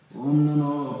Om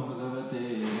Namo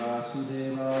Bhagavate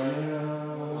Vasudevaya.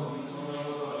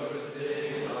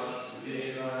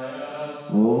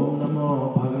 Om Namo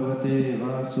Bhagavate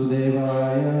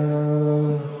Vasudevaya.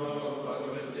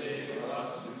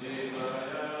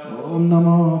 Om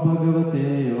Namo Bhagavate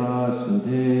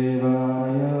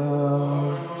Vasudevaya.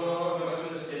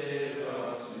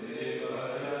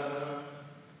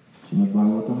 Srimad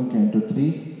Bhagavatam, Canto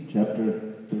 3, Chapter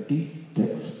 30,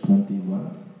 Text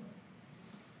 21.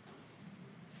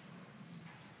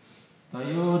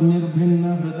 Tayor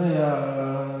nirbhinna hridaya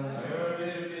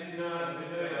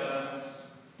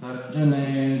tarjane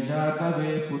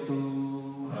jatave putu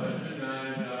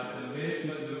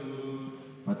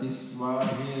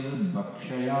patisvabhir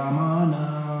bhakshayamana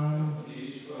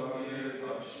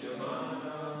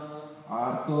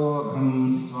artogham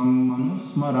svam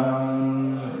manusmaran.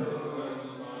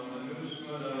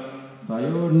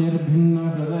 Tayor nirbhinna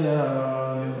hridaya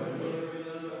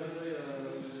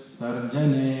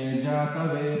tarjane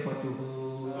jatave patuh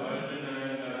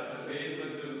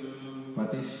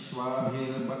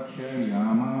patishvabhir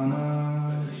bhakshayamana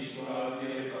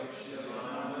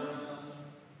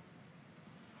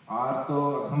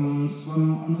artogham svam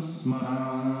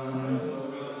manusmaran.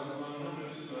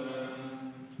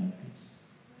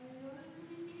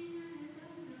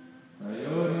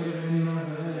 Tayor nirbhinna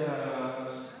hridaya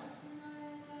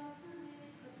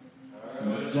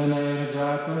tarjane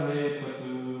jatave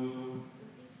patuh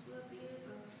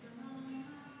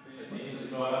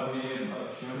patisvabhir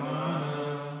bhakshayamana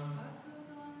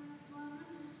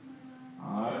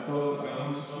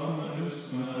artogham svam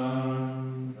manusmaran.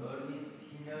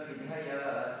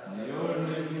 Tayor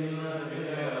nirbhinna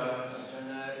hridaya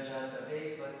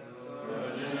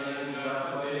tarjane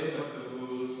jatave patuh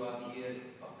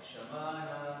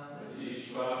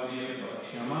patisvabhir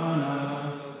bhakshayamana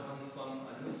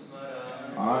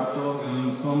artogham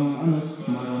svam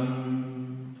manusmaran.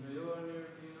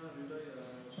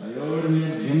 Tayor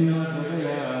nirbhinna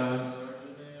hridaya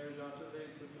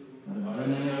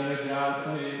tarjane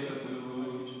jatave patuh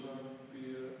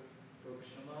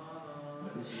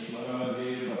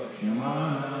patisvabhir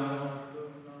bhakshayamana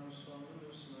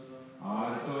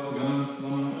artogham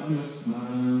svam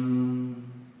manusmaran.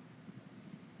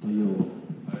 Tayor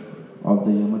of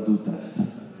the Yamadutas,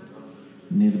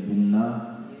 nirbhinna,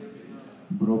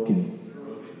 broken,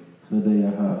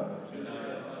 hridayaha,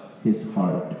 his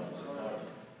heart,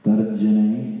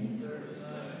 tarjane,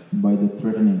 by the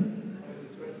threatening,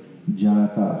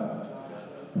 jata,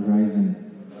 rising,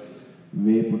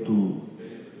 veputu,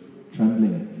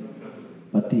 trembling,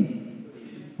 pati,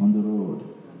 on the road,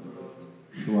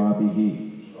 shwabihi,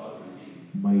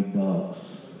 by dogs,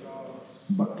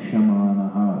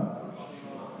 bhakshamanaha,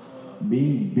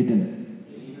 being bitten,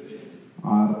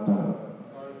 artha,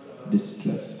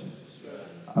 distressed,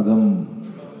 agam,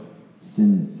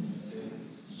 sins,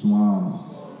 swam,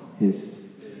 his,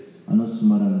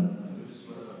 anusmaran,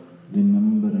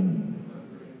 remembering.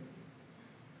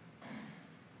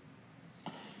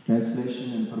 Translation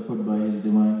and purport by His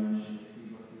Divine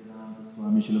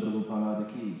Swami Srila Prabhupada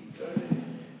Ki.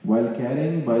 While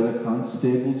carrying by the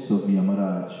constables of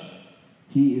Yamaraj,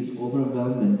 he is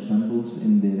overwhelmed and trembles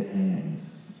in their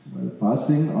hands. While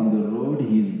passing on the road,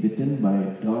 he is bitten by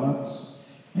dogs,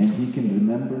 and he can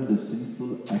remember the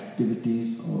sinful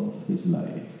activities of his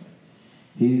life.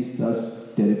 He is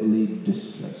thus terribly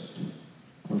distressed.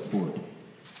 Purport.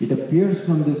 It appears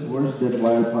from this verse that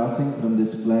while passing from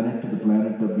this planet to the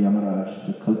planet of Yamaraj,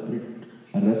 the culprit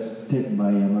arrested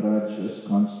by Yamaraj's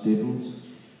constables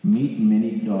meet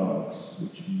many dogs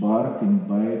which bark and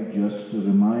bite just to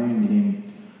remind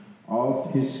him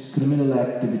of his criminal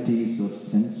activities of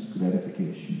sense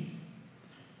gratification.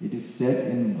 It is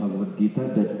said in Bhagavad Gita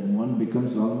that one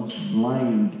becomes almost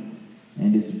blind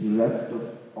and is bereft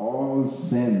of all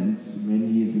sense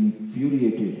when he is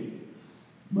infuriated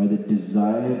by the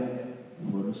desire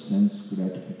for sense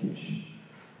gratification.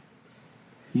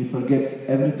 He forgets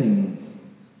everything.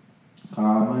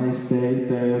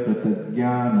 Kamaistete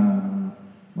pratagyanam.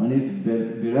 One is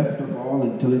bereft of all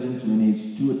intelligence when he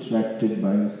is too attracted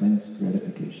by sense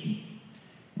gratification.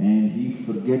 And he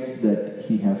forgets that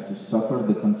he has to suffer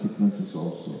the consequences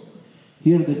also.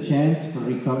 Here the chance for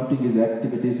recounting his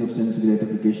activities of sense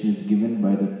gratification is given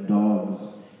by the dogs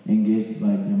engaged by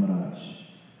Yamaraj.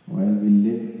 While we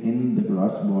live in the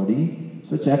gross body,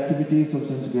 such activities of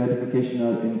sense gratification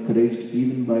are encouraged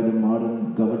even by the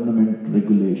modern government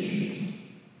regulations.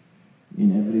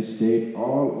 In every state,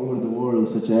 all over the world,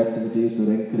 such activities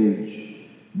are encouraged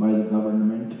by the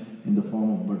government in the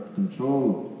form of birth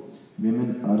control.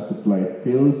 Women are supplied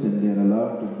pills and they are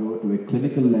allowed to go to a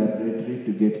clinical laboratory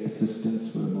to get assistance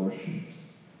for abortions.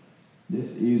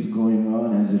 This is going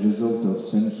on as a result of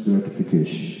sense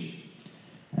gratification.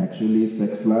 Actually,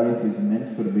 sex life is meant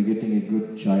for begetting a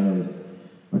good child,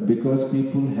 but because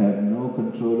people have no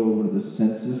control over the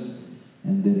senses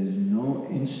and there is no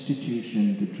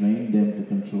institution to train them to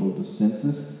control the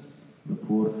senses, the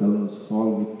poor fellows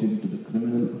fall victim to the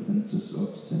criminal offenses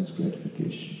of sense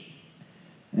gratification.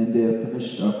 And they are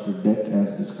punished after death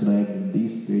as described in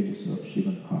these pages of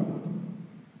Srimad Bhagavatam.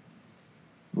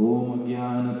 Om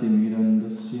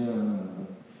Jnanatimirandasya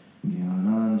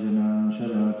Jnananjana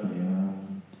Shalakaya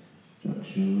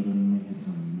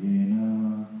Chakshurunmilitam Yena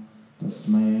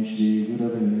Tasmai Shri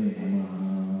Gurave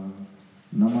Namaha.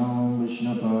 Namo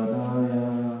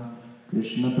Vishnapadaya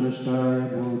Krishna Prasthaya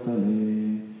Bhutale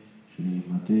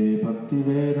Srimate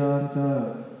Bhaktivedanta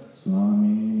Swami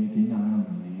Niti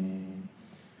Namane.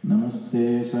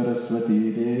 Namaste Saraswati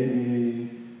Devi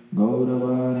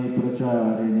Gauravani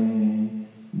Pracharini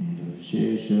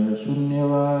Nirvishesha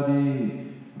Shunyavadi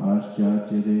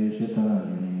Paschatya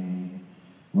Deshatarini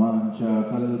Vancha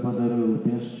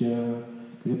Kalpatarupyasya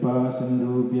Kripa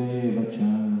Sindhubhya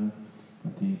Evacha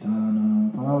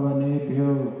Patitanam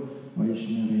Pavanebhyo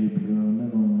Vaishnavebhyo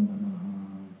Namo Namaha.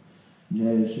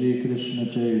 Jai Shri Krishna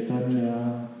Chaitanya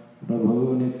Prabhu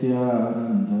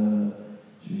Nityananda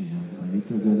Shri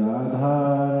Advaita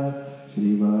Gadadhara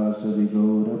Srivasadi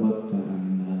Gaura Bhaktavranda.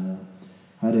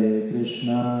 Hare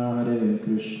Krishna,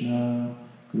 Krishna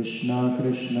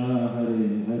Krishna, Hare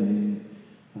Hare,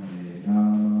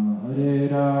 Hare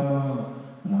Rama,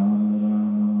 Rama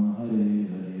Rama, Hare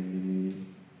Hare.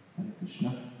 Hare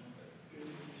Krishna.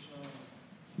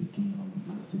 Seeking all the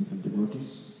blessings of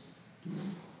devotees to be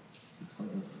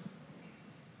part of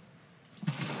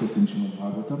discussing Srimad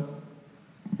Bhagavatam.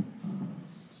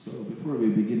 So before we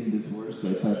begin this verse,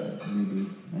 I thought it may be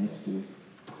nice to,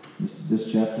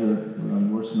 this chapter, we're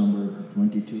on verse number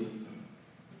 22.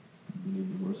 I believe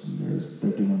the verse in there is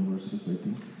 31 verses, I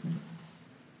think. So,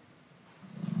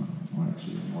 or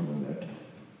actually more than that.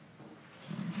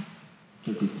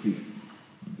 33.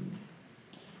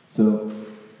 So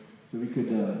we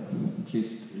could at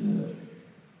least,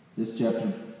 this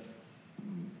chapter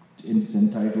is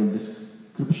entitled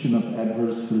Description of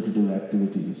Adverse Fruitative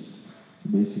Activities. So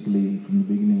basically, from the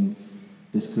beginning,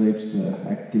 describes the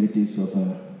activities of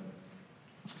a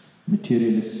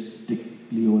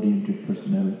materialistically oriented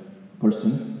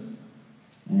person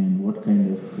and what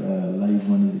kind of life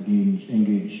one is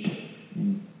engaged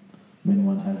in when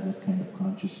one has that kind of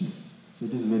consciousness. So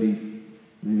it is very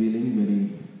revealing,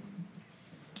 very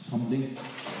humbling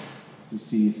to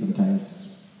see sometimes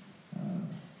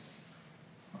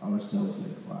ourselves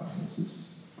like, wow, this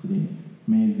is pretty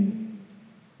amazing.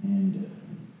 And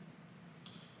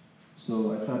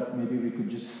so I thought maybe we could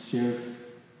just share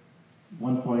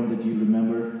one point that you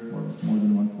remember, or more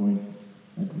than one point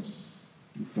that was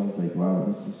you felt like, wow,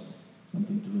 this is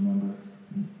something to remember,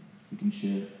 and you can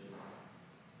share.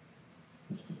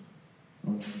 That's good.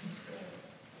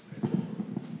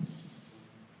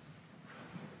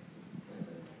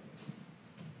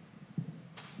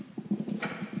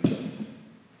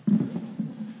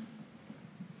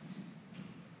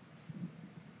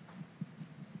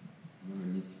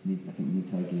 I think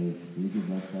Nitai did you give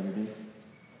last Saturday?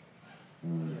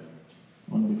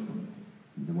 One before.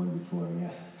 The one before,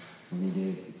 yeah. So when he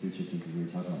gave, it's interesting because we were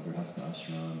talking about Grihastha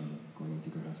Ashram and going into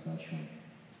Grihastha Ashram.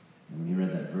 And when he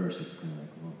read that verse, it's kind of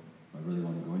like, well, I really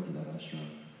want to go into that ashram.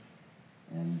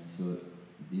 And so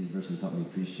these verses help me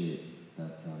appreciate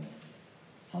that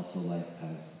household life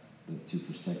has the two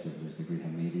perspectives. There's the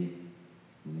Grihamedi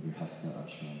and the Grihastha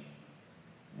Ashram.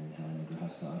 And how in the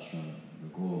Grihastha Ashram, the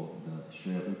goal, the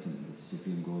Shreya Uttam, the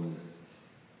supreme goal is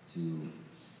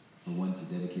for one to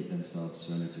dedicate themselves,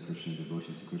 surrender to Krishna,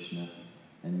 devotion to Krishna,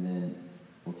 and then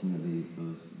ultimately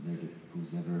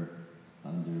who's ever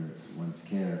under one's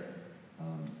care,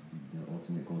 their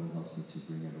ultimate goal is also to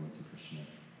bring everyone to Krishna.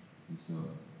 And so,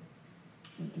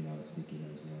 one thing I was thinking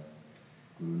is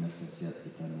Guru Nasasyat,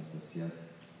 Pita Nasasyat,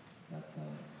 that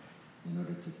in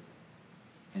order to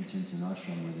enter into an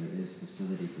ashram where there is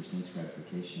facility for sense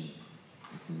gratification,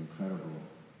 it's an incredible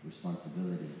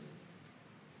responsibility.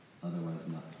 Otherwise,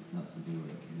 not to do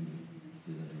it. You need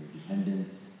to deliver your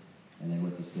dependence, and then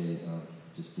what to say of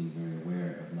just being very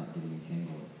aware of not getting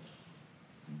entangled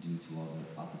due to all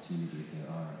the opportunities there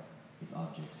are with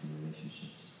objects and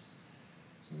relationships.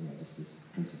 So yeah, just this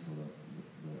principle of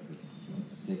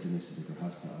the sacredness of the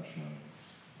Grihastha ashram,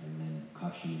 and then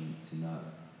cautioning to not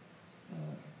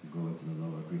go into the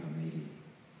lower Grihamedi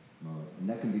mode. And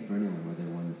that can be for anyone, whether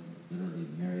one's literally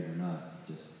married or not,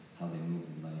 just how they move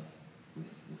in life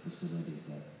with the facilities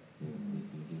that they've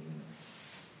been given.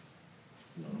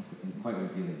 Yeah, it's quite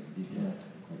revealing. Details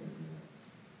are quite revealing.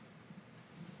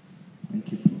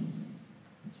 Thank you.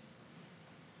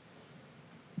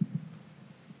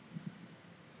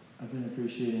 I've been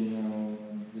appreciating how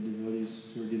the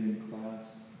devotees who are giving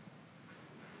class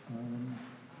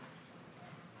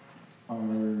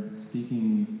are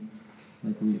speaking,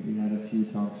 like we had a few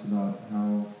talks about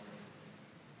how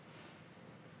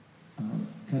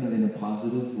kind of in a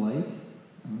positive light,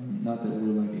 not that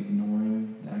we're like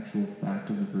ignoring the actual fact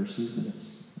of the verses, and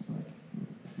it's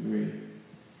very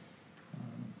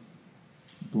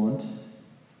blunt,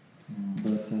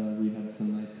 but we had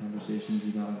some nice conversations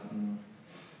about,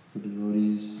 for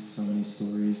devotees, so many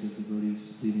stories of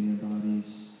devotees leaving their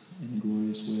bodies in a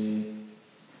glorious way,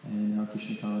 and how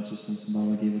Krishna consciousness,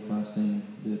 Bala gave a class saying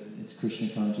that it's Krishna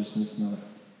consciousness, not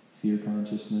fear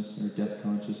consciousness or death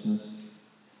consciousness.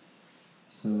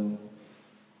 So,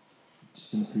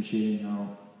 just been appreciating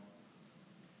how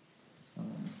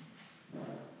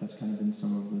that's kind of been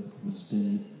some of the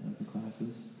spin of the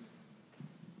classes.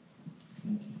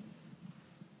 Thank you.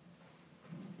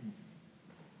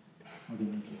 Okay,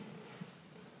 thank you.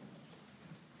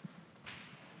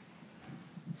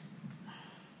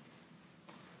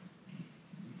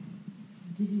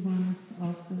 Did you want us to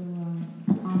also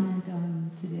comment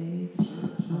on today's?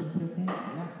 Sure. It's okay?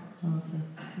 Yeah. Okay.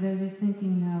 Because I was just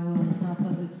thinking how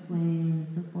Prabhupada's explaining in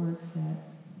the purport that,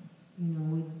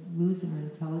 we lose our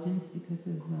intelligence because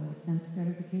of sense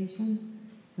gratification.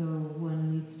 So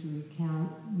one needs to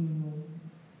recount,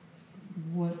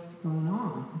 what's going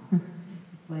on.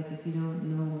 It's like if you don't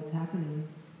know what's happening,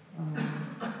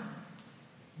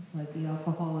 like the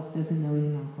alcoholic doesn't know he's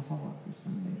an alcoholic or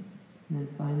something, and then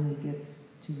finally gets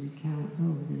to recount,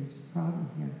 oh, there's a problem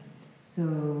here. So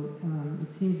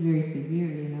it seems very severe,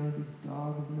 these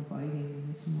dogs and the biting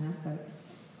and this and that, but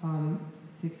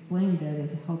it's explained that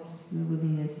it helps the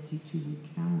living entity to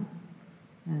recount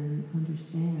and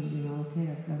understand,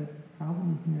 okay, I've got a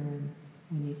problem here and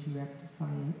I need to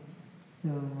rectify it.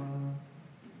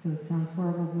 So it sounds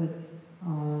horrible, but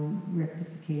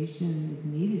rectification is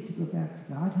needed to go back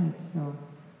to Godhead, so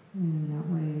in that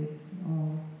way it's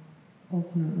all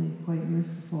ultimately quite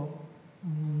merciful.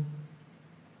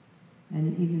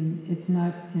 And even, it's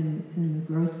not in the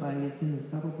gross body, it's in the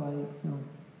subtle body, so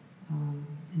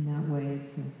in that way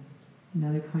it's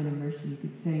another kind of mercy, you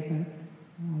could say, but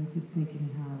I was just thinking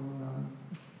how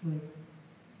it's like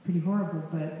pretty horrible,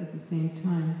 but at the same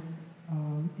time,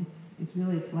 it's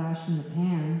really a flash in the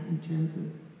pan in terms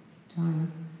of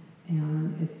time,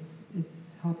 and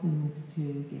it's helping us to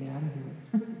get out of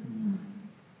here.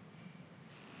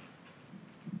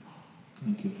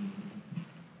 Thank you.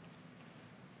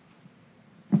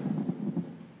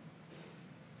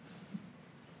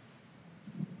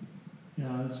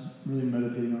 Yeah, I was really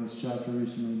meditating on this chapter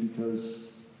recently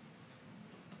because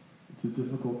it's a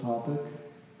difficult topic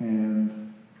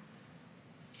and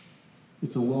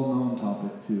it's a well-known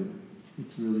topic too.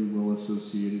 It's really well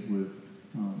associated with,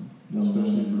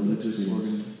 especially religious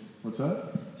organizations. What's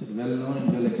that? It's well-known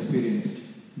and well-experienced.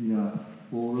 Yeah.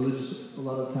 Well, a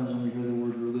lot of times when we hear the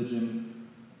word religion,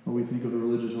 or we think of a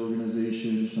religious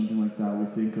organization or something like that, we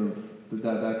think of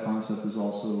that concept is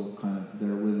also kind of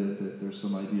there with it, that there's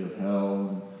some idea of hell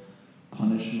and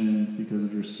punishment because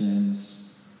of your sins.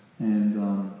 And,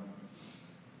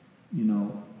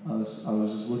 I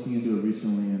was just looking into it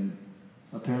recently, and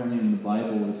apparently in the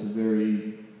Bible it's a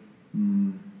very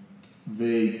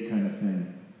vague kind of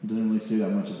thing. It doesn't really say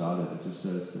that much about it. It just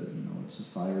says that, it's a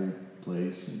fiery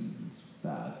place and it's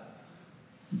bad.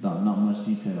 Not much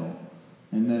detail.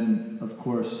 And then, of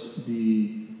course,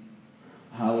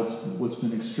 what's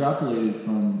been extrapolated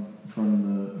from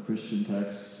the Christian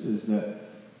texts is that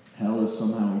hell is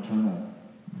somehow eternal.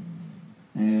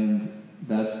 And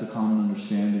that's the common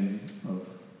understanding of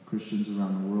Christians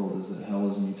around the world, is that hell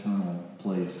is an eternal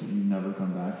place that you never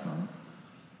come back from,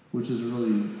 which is a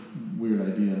really weird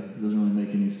idea. It doesn't really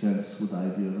make any sense with the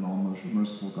idea of an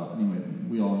all-merciful God. Anyway,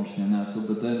 we all understand that.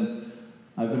 But then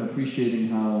I've been appreciating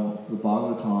how the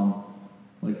Bhagavatam,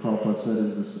 like Prabhupada said,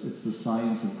 it's the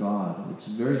science of God. It's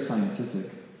very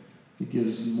scientific. It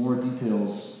gives more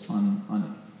details on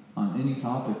any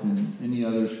topic than any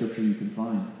other scripture you can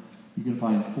find. You can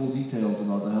find full details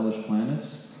about the hellish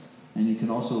planets, and you can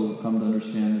also come to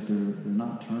understand that they're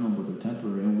not eternal, but they're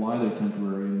temporary, and why they're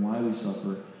temporary, and why we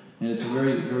suffer. And it's a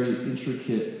very, very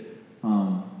intricate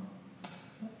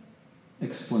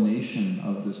explanation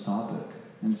of this topic.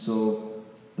 And so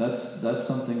that's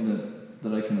something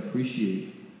that I can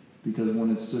appreciate, because when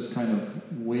it's just kind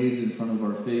of waved in front of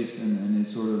our face in a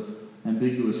sort of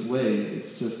ambiguous way,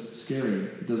 it's just scary.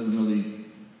 It doesn't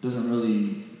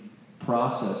really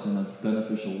process in a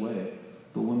beneficial way.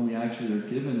 But when we actually are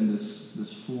given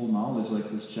this full knowledge,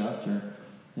 like this chapter,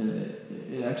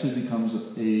 it actually becomes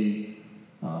an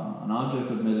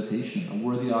object of meditation, a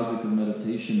worthy object of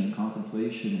meditation and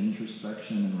contemplation, and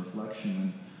introspection and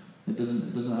reflection. And it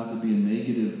doesn't have to be a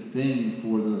negative thing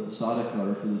for the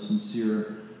sadhaka or for the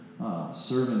sincere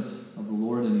servant of the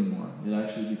Lord anymore. It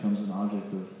actually becomes an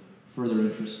object of further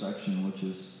introspection, which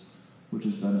is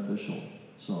beneficial.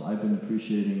 So I've been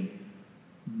appreciating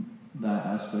that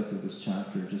aspect of this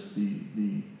chapter, just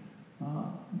the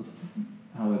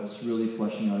how it's really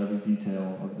fleshing out every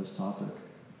detail of this topic.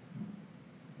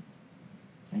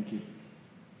 Thank you.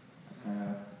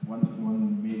 One.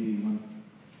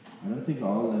 I don't think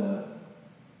all the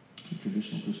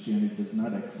traditional Christianity does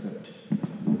not accept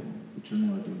the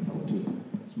eternality of hell too.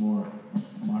 It's more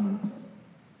modern.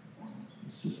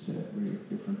 It's just a very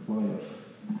different way of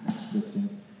expressing.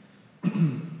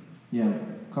 Yeah,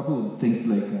 a couple of things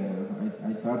like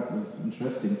I thought was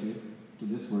interesting to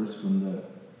this verse from the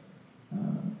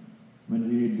when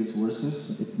we read these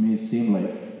verses, it may seem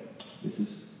like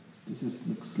this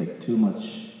looks like too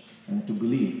much to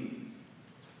believe,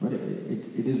 but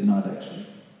it is not actually.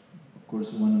 Of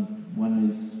course, one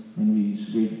is when we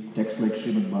read texts like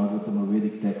Srimad Bhagavatam or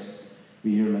Vedic text,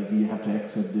 we hear like you have to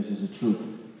accept this as a truth.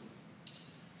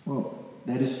 Well,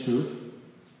 that is true,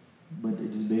 but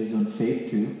it is based on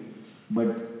faith too. But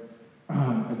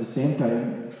at the same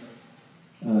time,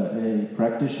 a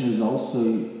practitioner is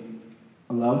also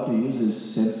allowed to use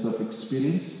his sense of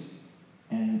experience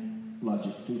and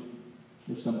logic too.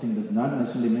 If something does not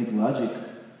necessarily make logic,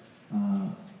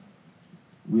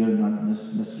 we are not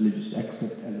necessarily just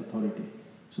accept as authority.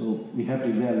 So we have to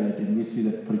evaluate, and we see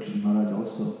that Parikshit Maharaj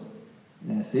also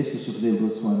says to Sukadeva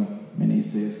Goswami when he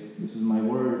says, "This is my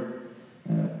word,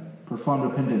 perform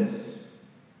repentance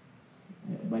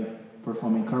by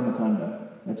performing karma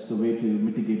kanda. That's the way to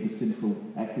mitigate the sinful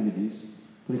activities."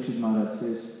 Parikshit Maharaj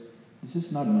says, "This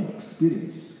is not my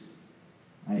experience.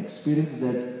 I experience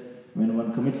that when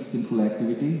one commits sinful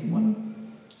activity,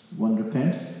 one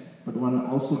repents, but one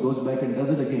also goes back and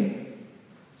does it again.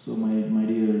 So my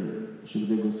dear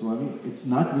Sukadeva Goswami, it's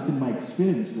not within my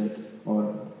experience that,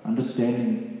 or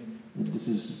understanding that this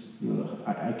is,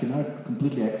 I cannot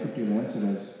completely accept your answer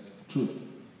as truth."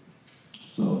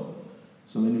 So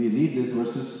when we read these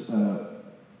verses,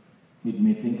 it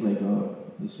may think like, I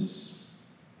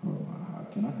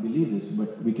cannot believe this,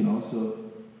 but we can also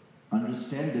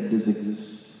understand that this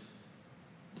exists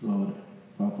through our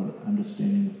proper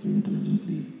understanding of through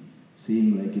intelligently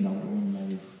seeing like in our own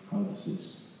life how this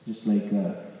is. Just like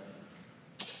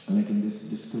in this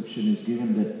description is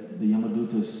given that the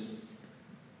Yamadutas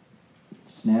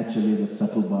snatch away the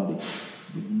subtle body,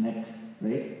 the neck,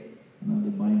 right? They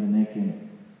bind the neck in.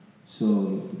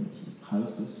 So how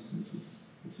is this?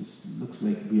 This looks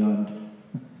like beyond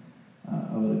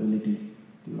our ability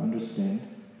to understand.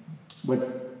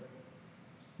 But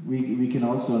we can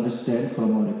also understand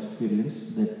from our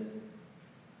experience that,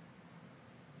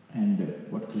 and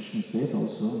what Krishna says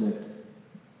also, that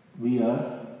we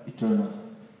are eternal.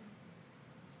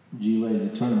 Jiva is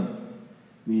eternal.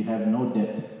 We have no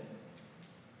death.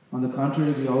 On the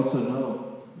contrary, we also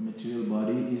know the material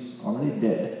body is already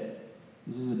dead.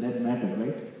 This is a dead matter,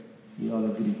 right? We all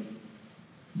agree.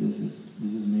 This is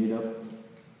made up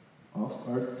of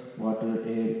earth, water,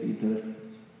 air, ether.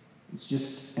 It's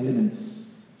just elements.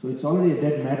 So it's already a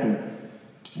dead matter.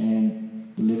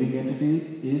 And the living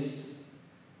entity is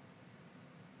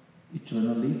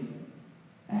eternally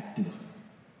active.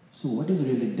 So what is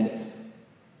really death?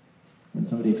 When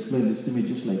somebody explained this to me,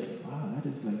 just like, wow,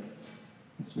 that's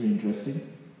very interesting.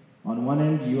 On one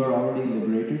end, you are already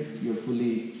liberated. You're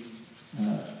fully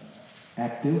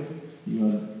active. You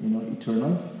are,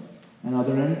 eternal. On the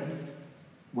other end,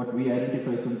 what we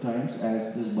identify sometimes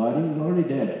as this body is already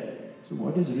dead. So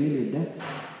what is really death?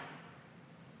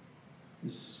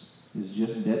 It's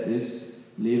just death is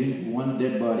leaving one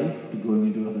dead body to going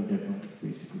into another dead body,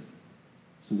 basically.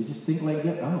 So we just think like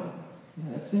that, oh,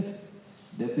 yeah, that's it.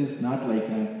 Death is not like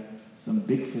some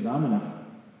big phenomena,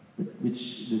 but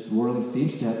which this world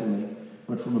seems to happen like.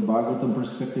 But from a Bhagavatam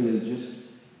perspective, it's just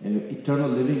an eternal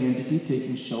living entity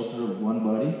taking shelter of one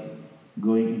body,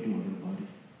 going into another body.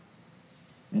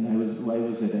 And I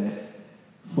was at a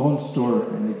phone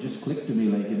store, and it just clicked to me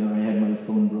like, I had my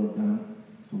phone broke down.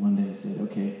 So one day I said,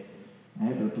 okay, I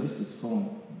have to replace this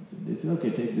phone. They said,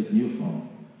 okay, take this new phone.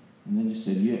 And then you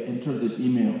said, yeah, enter this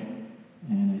email.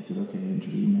 And I said, okay, enter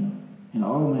email. And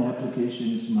all my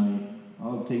applications,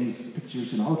 all things,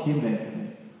 pictures, and all came back. And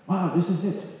like, wow, this is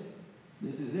it.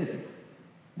 This is it.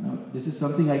 This is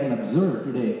something I can observe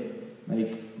today.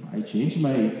 Like, I changed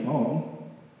my phone,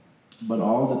 but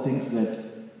all the things that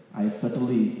I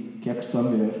subtly kept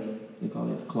somewhere, they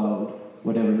call it cloud,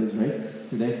 whatever it is, right?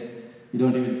 Today, you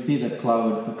don't even see that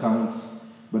cloud accounts,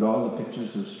 but all the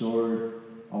pictures are stored,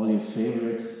 all your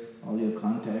favorites, all your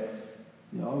contacts,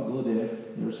 they all go there,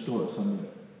 they're stored somewhere.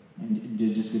 And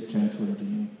they just get transferred into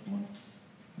your phone.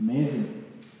 Amazing.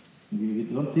 We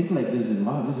don't think like this,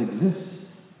 wow, this exists.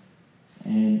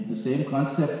 And the same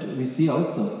concept we see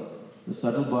also. The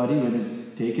subtle body, when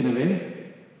it's taken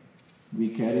away, we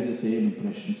carry the same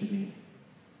impressions again.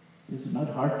 It's not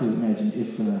hard to imagine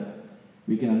if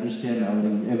we can understand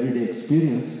our everyday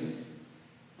experience.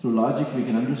 Through logic, we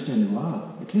can understand,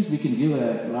 wow, at least we can give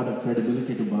a lot of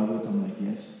credibility to Bhagavatam, like,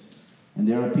 yes. And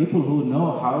there are people who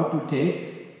know how to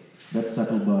take that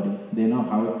subtle body. They know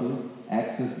how to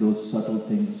access those subtle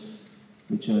things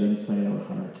which are inside our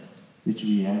heart, which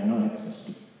we have no access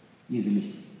to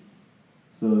easily.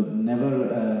 So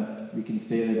never we can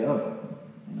say that, oh,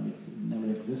 it never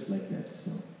exists like that.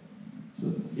 So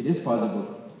it is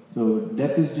possible. So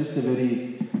death is just a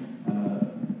very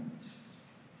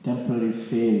temporary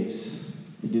phase.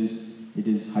 It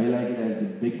is highlighted as the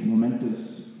big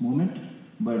momentous moment,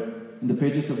 but in the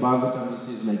pages of Bhagavatam, it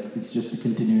says like it's just a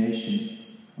continuation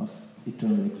of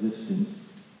eternal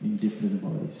existence in different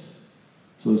bodies.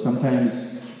 So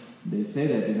sometimes they say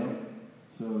that,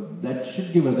 so that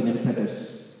should give us an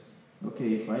impetus.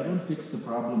 Okay, if I don't fix the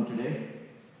problem today,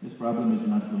 this problem is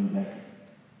not going back.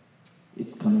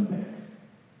 It's coming back.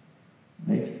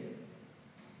 Right?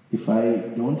 If I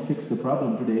don't fix the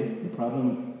problem today, the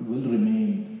problem will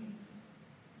remain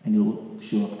and it will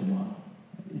show up tomorrow.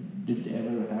 Did it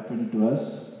ever happen to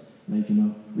us? Like,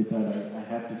 we thought, I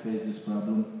have to face this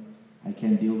problem. I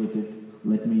can't deal with it.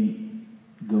 Let me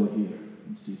go here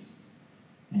and see.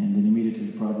 And then immediately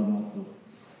the problem also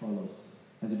follows.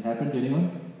 Has it happened to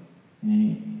anyone?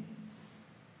 And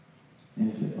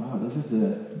it's like, wow, this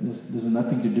is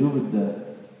nothing to do with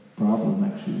the problem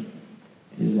actually.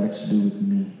 It has to do with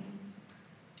me.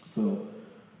 So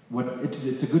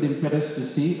it's a good impetus to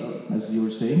see, as you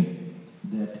were saying,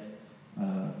 that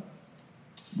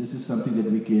this is something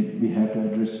that we have to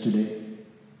address today,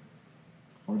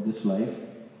 or this life.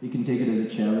 We can take it as a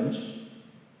challenge.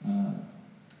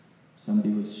 Somebody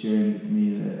was sharing with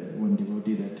me, one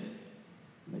devotee, that,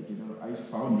 I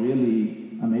found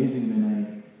really amazing when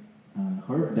I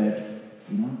heard that,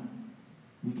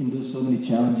 we can do so many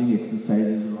challenging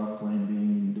exercises, rock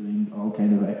climbing, doing all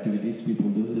kind of activities people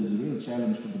do. This is a real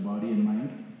challenge for the body and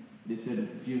mind. They said,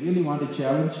 if you really want a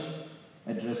challenge,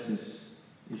 address these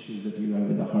issues that you have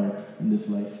with the heart in this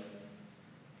life.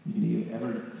 You can give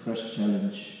ever fresh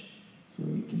challenge, so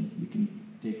you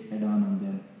can take head on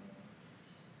them.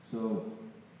 So,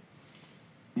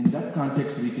 in that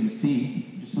context, we can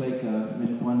see, just like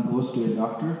when one goes to a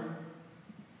doctor,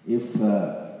 if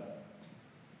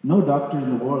no doctor in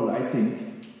the world, I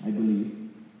believe,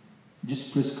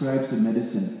 just prescribes a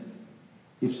medicine.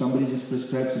 If somebody just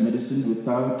prescribes a medicine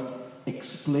without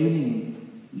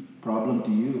explaining the problem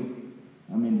to you,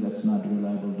 that's not a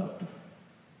reliable doctor,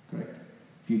 correct?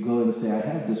 If you go and say, I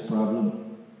have this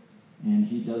problem, and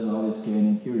he does all this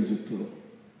scanning, here is your pill.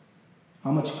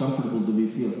 How much comfortable do we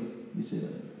feel? We say,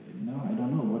 no, I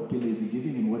don't know, what pill is he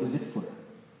giving and what is it for?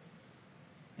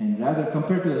 And rather,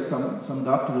 compared to some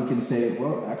doctor who can say,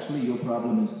 well, actually your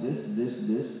problem is this,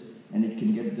 and it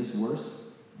can get this worse,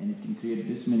 and it can create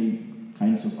this many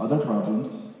kinds of other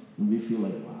problems, and we feel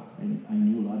like, wow, I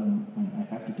knew a lot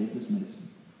I have to take this medicine.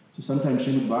 So sometimes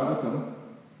Srimad Bhagavatam,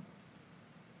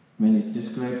 when it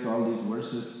describes all these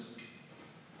verses,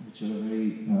 which are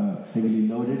very heavily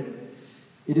loaded,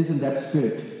 it is in that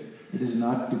spirit. It is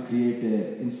not to create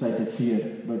an incited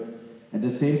fear, but at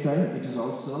the same time, it is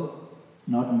also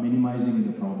not minimizing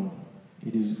the problem.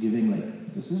 It is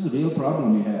giving this is a real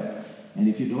problem we have. And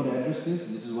if you don't address this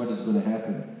is what is going to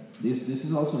happen. This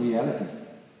is also reality.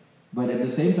 But at the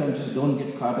same time, just don't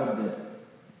get caught up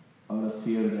out of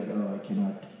fear that,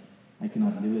 I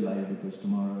cannot live a life because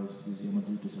tomorrow these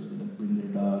Yamadutas are going to bring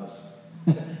their dogs.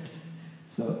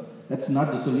 So that's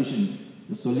not the solution.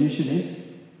 The solution is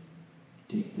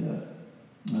take the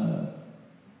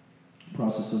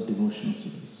process of devotional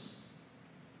service,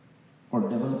 or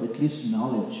develop at least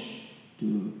knowledge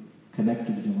to connect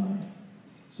to the divine.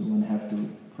 So one have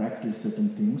to practice certain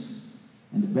things.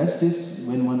 And the best is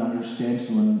when one understands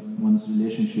one's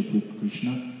relationship with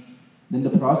Krishna, then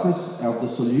the process of the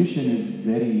solution is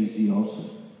very easy also.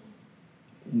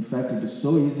 In fact, it is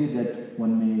so easy that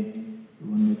one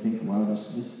may think, wow,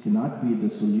 this cannot be the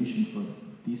solution for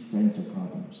these kinds of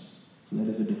problems. So that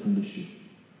is a different issue.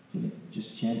 So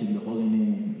just chanting the holy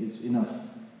name is enough.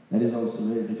 That is also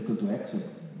very difficult to accept.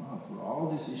 Wow, for all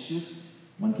these issues,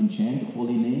 one can chant the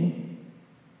holy name.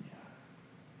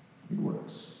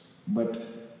 but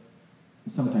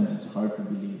sometimes it's hard to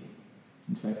believe.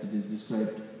 In fact, it is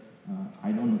described,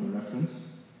 I don't know the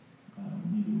reference,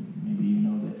 maybe you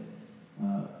know that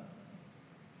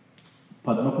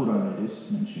Padma Purana it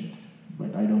is mentioned,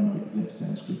 but I don't know exact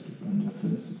Sanskrit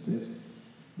reference. It says,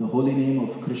 the holy name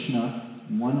of Krishna,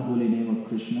 one holy name of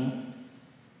Krishna,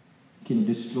 can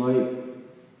destroy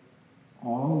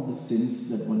all the sins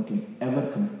that one can ever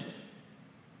commit.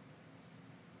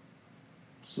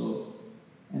 So,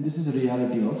 and this is a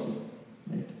reality also,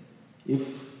 right?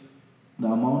 If the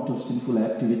amount of sinful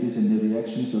activities and their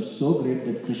reactions are so great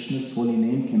that Krishna's holy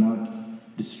name cannot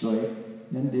destroy,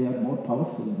 then they are more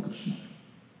powerful than Krishna.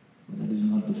 But that is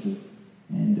not the truth.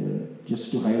 And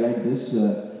just to highlight this,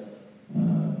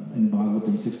 in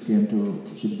Bhagavatam 6th canto,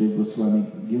 Shukadeva Goswami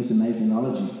gives a nice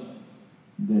analogy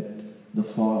that the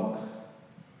fog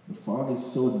is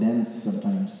so dense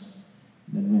sometimes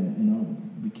that when,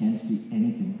 we can't see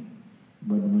anything.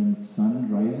 But when sun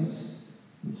rises,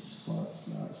 this fog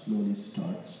slowly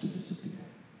starts to disappear.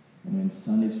 And when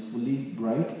sun is fully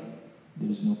bright, there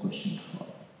is no question of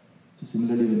fog. So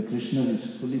similarly, when Krishna is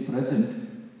fully present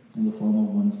in the form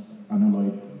of one's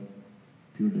unalloyed,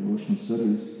 pure devotional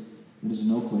service, there is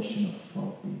no question of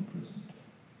fog being present.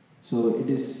 So it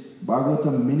is,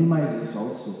 Bhagavatam minimizes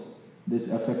also this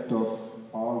effect of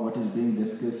all what is being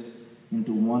discussed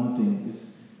into one thing, is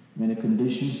when a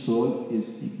conditioned soul is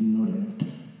ignorant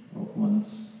of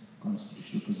one's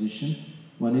constitutional position,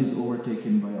 one is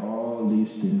overtaken by all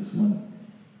these things.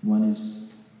 One is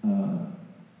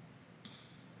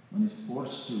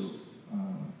forced to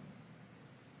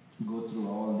go through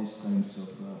all these kinds of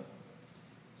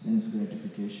sense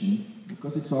gratification,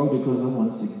 because it's all because of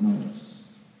one's ignorance.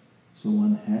 So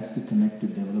one has to connect to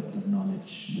develop the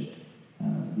knowledge that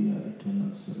we are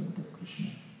eternal servant of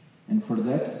Krishna. And for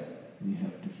that, we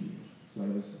have to hear. So I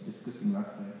was discussing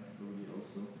last time, probably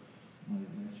also, I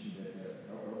mentioned that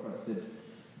Prabhupada said,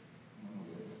 I don't know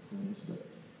where the phone is, but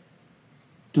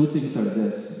two things are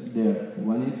there.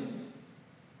 One is,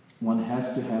 one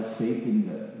has to have faith in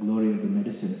the glory of the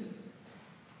medicine.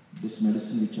 This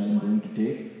medicine which I am going to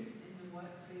take. In the what?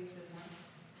 Faith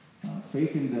in what?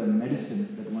 Faith in the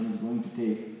medicine that one is going to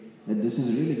take, that this is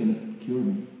really going to cure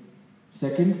me.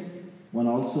 Second, one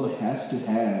also has to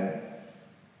have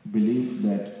belief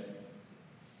that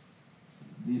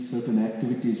these certain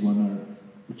activities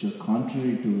which are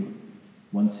contrary to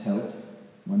one's health,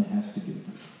 one has to give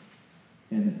them.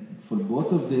 And for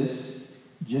both of this,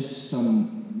 just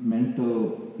some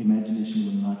mental imagination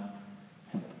will not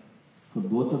help. For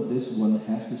both of this, one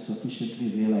has to sufficiently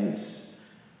realize,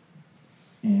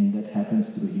 and that happens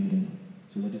through hearing.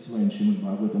 So that is why in Srimad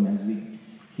Bhagavatam, as we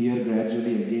hear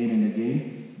gradually again and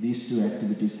again, these two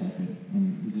activities happen.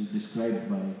 And it is described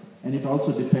by, and it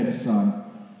also depends on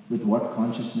with what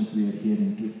consciousness we are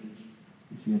hearing to.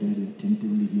 If we are really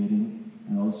attentively hearing,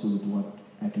 and also with what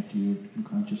attitude and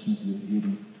consciousness we are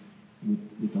hearing,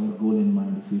 with our goal in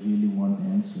mind, if we really want the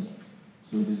answer.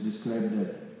 So it is described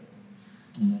that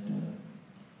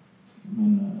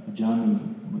when Ajamil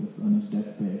was on his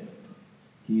deathbed,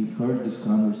 he heard this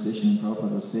conversation, and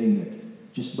Prabhupada was saying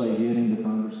that just by hearing the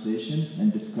conversation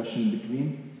and discussion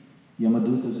between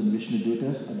Yamadutas and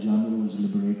Vishnudutas, Ajamil was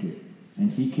liberated.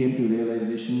 And he came to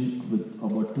realization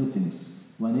about two things.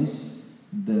 One is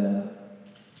the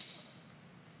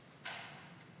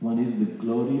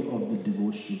glory of the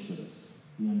devotional service.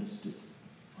 He understood,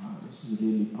 wow, this is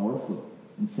really powerful.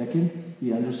 And second,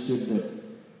 he understood that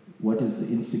what is the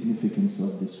insignificance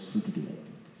of this fruitive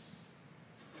activities.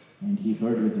 And he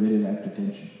heard with very rapt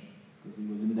attention, because he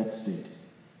was in that state.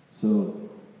 So,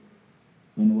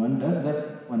 when one does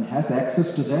that, one has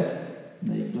access to that,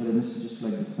 the ignorance, just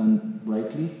like the sun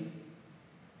brightly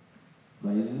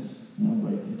rises,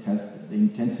 it has the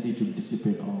intensity to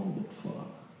dissipate all that fog.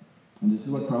 And this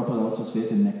is what Prabhupada also says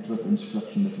in Nectar of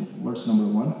Instruction, that verse number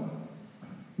 1.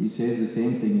 He says the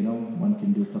same thing, one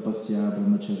can do tapasya,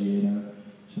 brahmacharyena.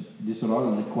 These are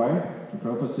all required. So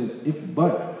Prabhupada says, if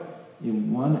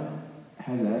one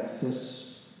has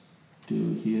access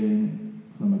to hearing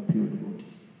from a pure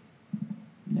devotee,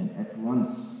 then at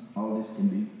once all this can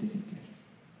be taken care of.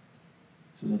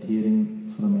 So that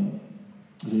hearing from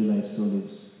a realized soul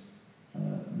is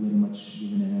very much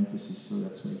given an emphasis. So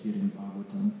that's why hearing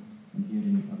Bhagavatam and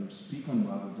hearing others speak on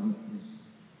Bhagavatam is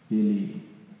really,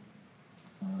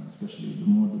 especially the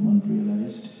more the one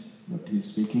realized what he is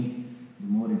speaking, the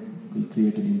more it will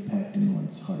create an impact in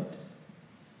one's heart.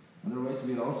 Otherwise,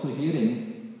 we are also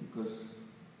hearing, because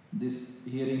this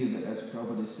hearing is, as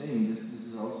Prabhupada is saying, this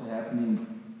is also happening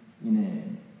in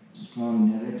a strong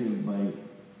narrative by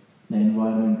the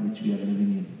environment which we are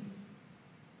living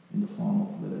in the form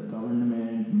of whether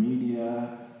government, media,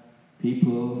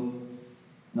 people,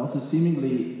 and also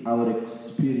seemingly our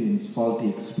experience, faulty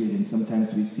experience,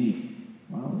 sometimes we see,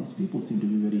 wow, these people seem to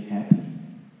be very happy.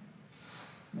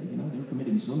 Like, they're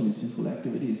committing so many sinful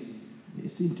activities. They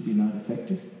seem to be not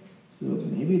affected. So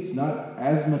maybe it's not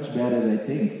as much bad as I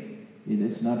think.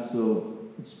 It's not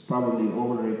so, it's probably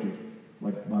overrated,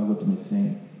 what Bhagavatam is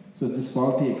saying. So this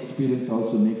faulty experience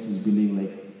also makes us believe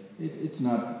like it's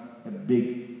not a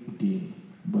big deal.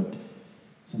 But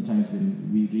sometimes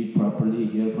when we read properly,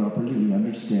 hear properly, we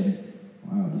understand,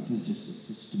 wow, this is just a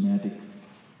systematic,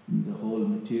 the whole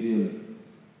material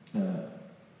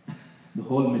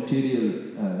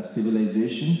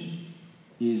civilization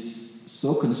is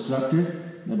so constructed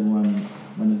that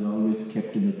one is always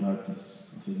kept in the darkness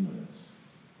of ignorance.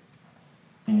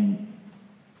 And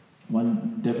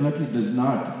one definitely does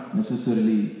not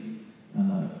necessarily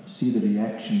see the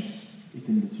reactions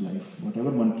within this life. Whatever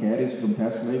one carries from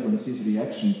past life, one sees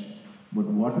reactions, but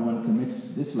what one commits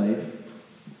this life,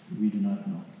 we do not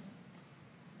know.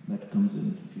 That comes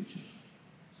in the future.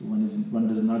 So one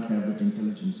does not have that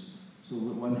intelligence. So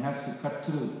one has to cut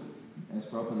through, as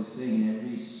Prabhupada is saying, in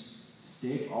every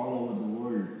state all over the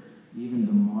world, even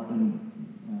the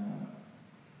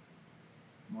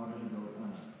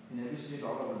in every state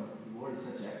all over the world,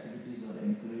 such activities are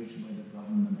encouraged by the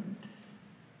government.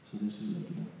 So this is like,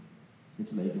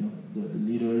 it's like, the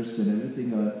leaders and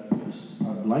everything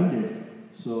are blinded.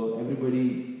 So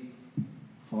everybody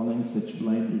following such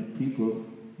blinded people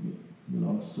will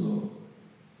also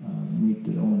meet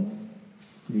their own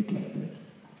fate like that.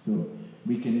 So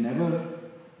we can never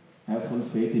have full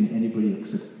faith in anybody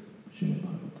except Srimad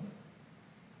Bhagavatam.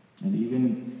 And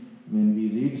even when we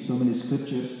read so many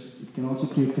scriptures, it can also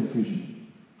create confusion.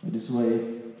 That is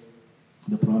why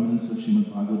the prominence of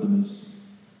Srimad Bhagavatam is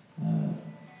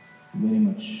very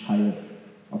much higher.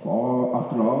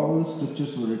 After all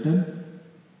scriptures were written,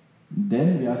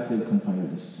 then Vyasadeva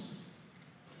compiled this.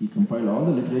 He compiled all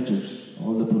the literatures,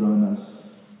 all the Puranas,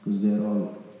 because they are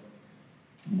all,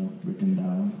 written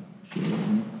down,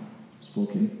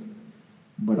 spoken.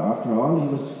 But after all, he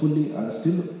was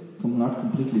still not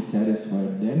completely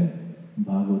satisfied. Then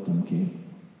Bhagavatam came.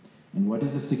 And what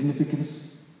is the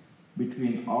significance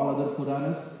between all other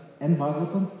Puranas and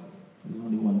Bhagavatam? There is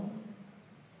only one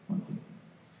thing.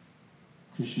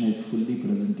 Krishna is fully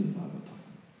present in Bhagavatam.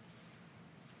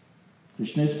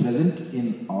 Krishna is present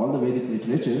in all the Vedic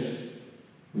literatures,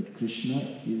 but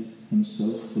Krishna is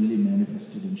himself fully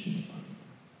manifested in Srimad Bhagavatam.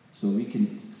 So we can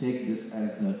take this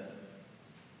as the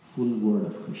full word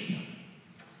of Krishna,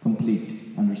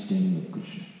 complete understanding of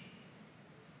Krishna.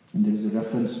 And there is a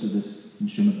reference to this in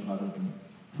Srimad Bhagavatam,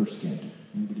 first canto.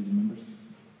 Anybody remembers?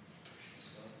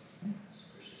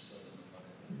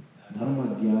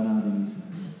 Dharma Jnana Devisa.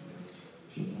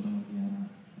 Dharma Jnana.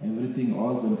 Everything,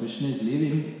 when Krishna is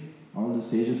leaving, all the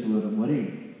sages were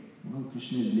worried. Well,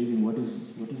 Krishna is leaving, what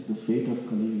is the fate of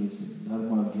Kali Yuga?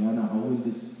 Dharma Jnana, how will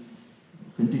this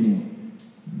continue?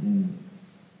 And then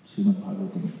Srimad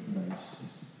Bhagavatam arrives.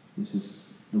 This is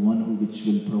the one which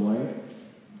will provide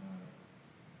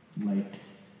light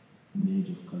in the age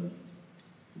of Kali.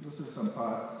 Those are some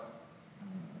parts.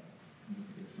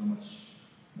 There's so much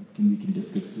that we can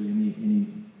discuss. Do any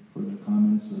further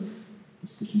comments or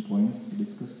discussion points to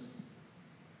discuss?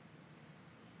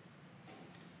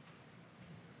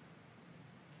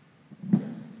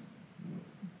 Yes.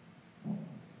 Oh,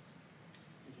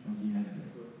 he has the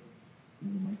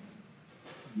mic.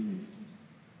 He raised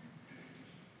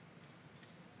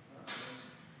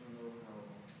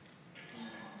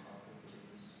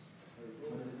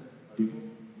it.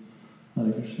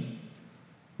 Hare Krishna.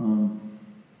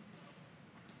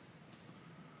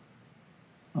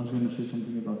 I was going to say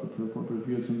something about the purport, but if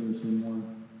you had something to say more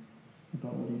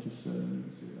about what he just said, then you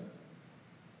can say that.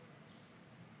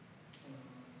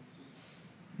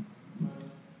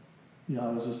 Yeah,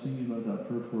 I was just thinking about that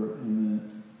purport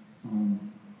and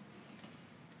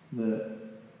that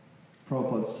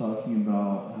Prabhupada's talking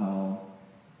about how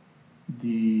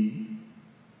the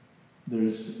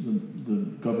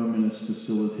government is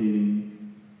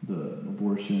facilitating the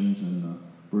abortions and the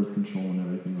birth control and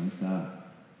everything like that.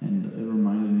 And it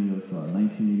reminded me of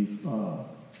 1980,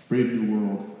 Brave New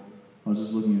World. I was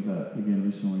just looking at that again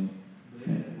recently.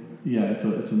 Yeah,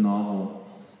 it's a novel.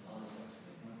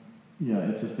 Yeah,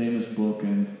 it's a famous book,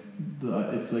 and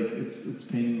it's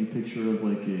painting a picture of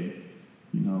like a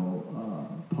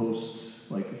post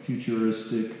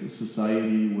futuristic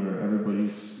society where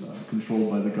everybody's controlled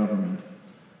by the government,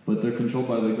 but they're controlled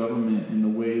by the government in the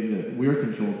way that we're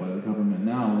controlled by the government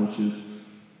now, which is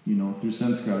through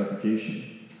sense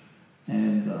gratification.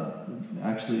 And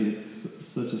actually, it's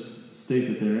such a state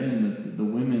that they're in that the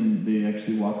women, they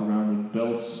actually walk around with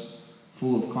belts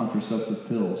full of contraceptive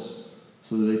pills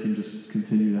so that they can just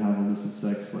continue to have illicit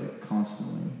sex like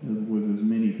constantly with as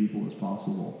many people as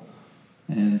possible.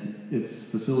 And it's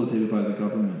facilitated by the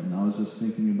government. And I was just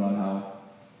thinking about how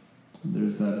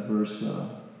there's that verse,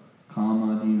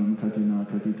 Kama Dinam Katina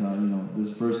Katita,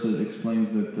 this verse that explains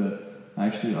that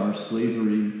actually our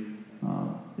slavery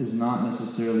is not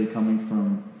necessarily coming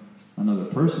from another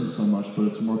person so much, but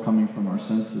it's more coming from our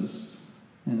senses.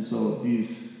 And so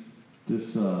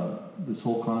this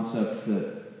whole concept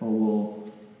that,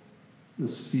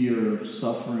 this fear of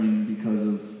suffering because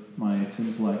of my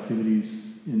sinful activities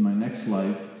in my next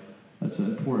life, that's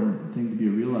an important thing to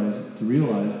realize,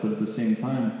 but at the same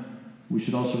time, we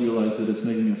should also realize that it's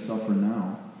making us suffer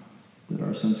now, that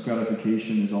our sense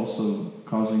gratification is also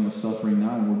causing us suffering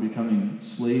now, and we're becoming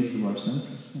slaves of our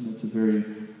senses, and it's a very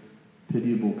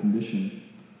pitiable condition.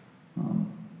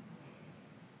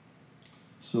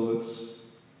 So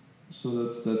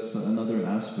that's another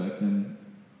aspect, and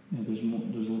there's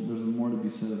more to be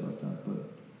said about that,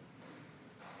 but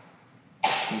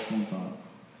that's one thought.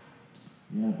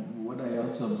 Yeah, what I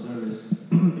also observe is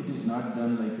it is not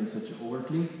done like such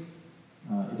overtly.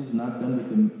 It is not done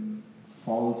with a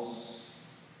false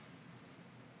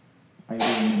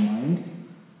idea in the mind,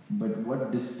 but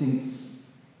what is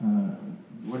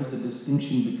the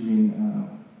distinction between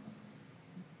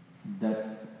that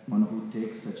one who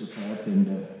takes such a path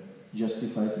and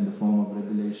justifies in the form of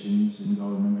regulations and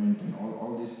government and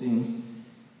all these things.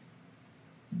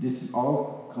 This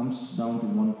all comes down to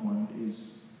one point,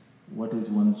 is what is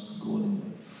one's goal in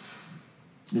life.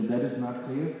 If that is not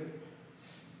clear,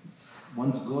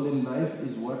 one's goal in life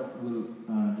is what will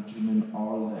determine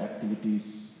all the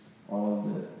activities, all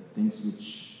the things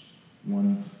which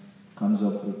one comes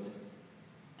up with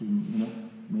to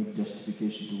make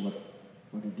justification to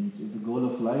what it is. If the goal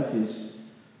of life is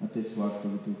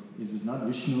Atesvaktavitu, if it is not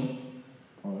Vishnu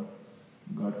or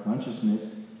God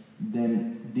consciousness,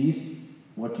 then these,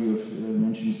 what you have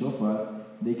mentioned so far,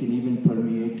 they can even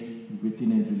permeate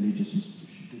within a religious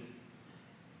institution too.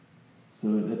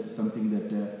 So that's something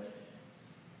that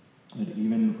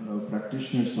even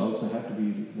practitioners also have to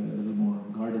be a little more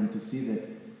guarded to see that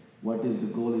what is the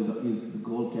goal, is the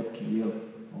goal kept real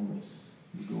always,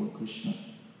 the goal Krishna,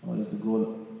 or is the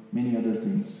goal many other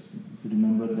things. If you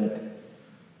remember that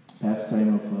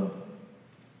pastime of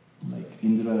like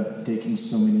Indra taking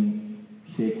so many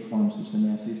fake forms of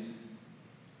sannyasis.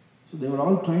 So they were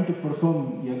all trying to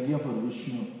perform yajna for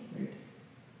Vishnu, right?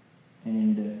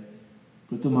 And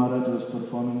Prithu Maharaj was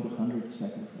performing the 100th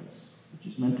sacrifice, which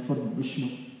is meant for Vishnu.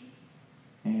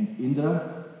 And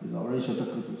Indra is already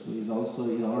Shatakrutu, so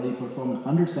he already performed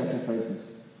 100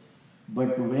 sacrifices.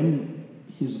 But when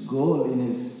his goal in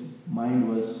his mind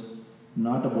was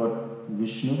not about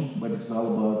Vishnu, but it's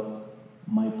all about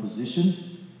my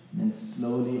position, then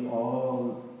slowly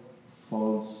all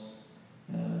false,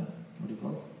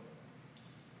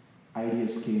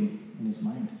 ideas came in his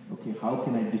mind. Okay, how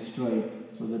can I destroy it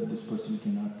so that this person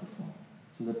cannot perform?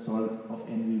 So that's all of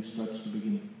envy starts to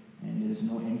begin, and there is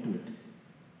no end to it.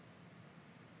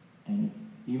 And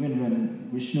even when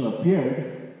Vishnu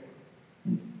appeared,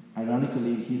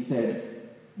 ironically he said,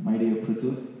 my dear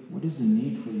Prithu, what is the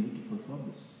need for you to perform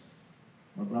this?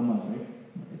 Or Brahmas, right?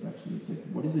 It's actually said,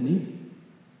 what is the need?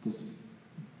 Because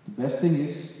the best thing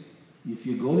is, if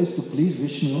your goal is to please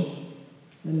Vishnu,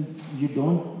 then you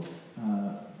don't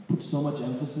put so much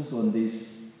emphasis on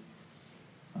this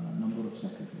number of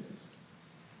sacrifices.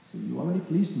 So you already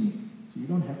pleased me, so you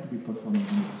don't have to be performing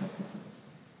 100 sacrifices.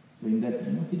 So in that,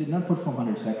 he did not perform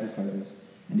 100 sacrifices,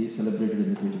 and he celebrated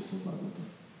in the pages of Bhagavatam,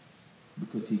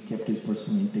 because he kept his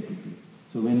personal integrity.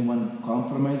 So when one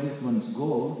compromises one's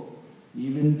goal,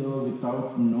 even though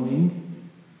without knowing,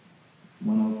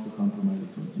 one also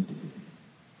compromises one's integrity.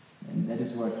 And that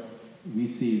is what we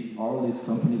see. All these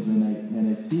companies, when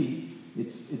I see,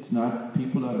 it's not,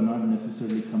 people are not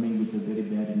necessarily coming with a very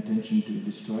bad intention to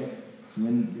destroy.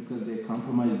 Because they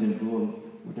compromise their goal,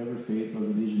 whatever faith or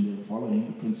religion they're following,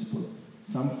 the principle,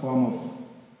 some form of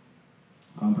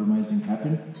compromising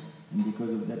happened, and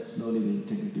because of that, slowly the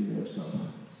integrity wears off.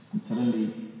 And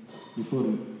suddenly,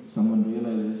 before someone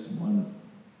realizes, one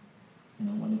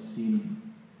is seen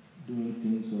doing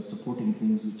things or supporting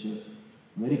things which are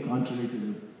very contrary to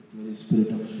the very spirit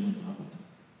of Srimad Bhagavatam.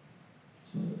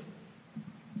 So,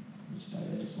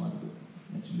 I just wanted to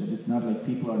mention that it's not like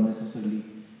people are necessarily,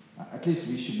 at least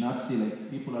we should not see like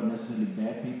people are necessarily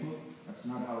bad people. That's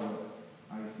not how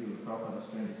I feel Prabhupada is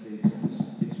trying to say.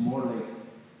 It's more like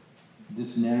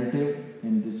this narrative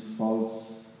and this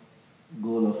false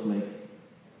goal of like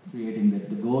creating that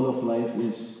the goal of life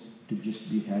is to just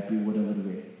be happy whatever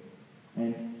way.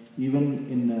 And even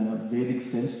in Vedic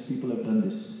sense, people have done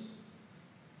this.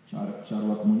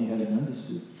 Charvak Muni has done this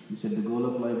too. He said the goal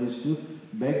of life is to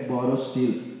beg, borrow,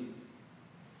 steal,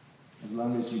 as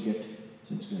long as you get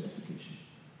sense gratification.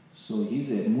 So he's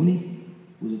a Muni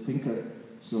who's a thinker.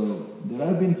 So there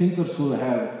have been thinkers who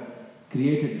have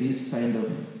created these kind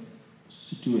of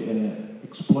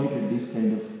exploited these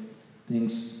kind of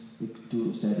things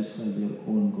to satisfy their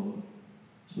own goal.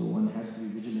 So one has to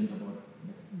be vigilant about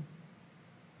that.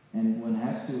 And one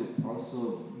has to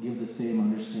also give the same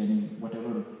understanding,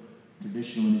 whatever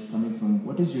tradition one is coming from,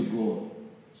 what is your goal?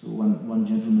 So one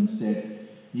gentleman said,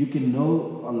 you can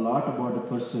know a lot about a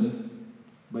person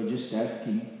by just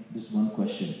asking this one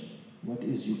question: what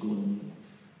is your goal in your life?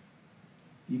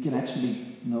 You can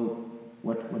actually know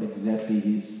what exactly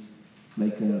he is.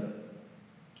 Like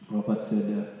Prabhupada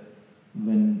said,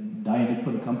 when Daya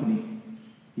Nippon Company,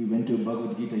 he went to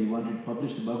Bhagavad Gita, he wanted to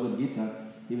publish the Bhagavad Gita,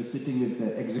 he was sitting with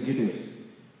the executives,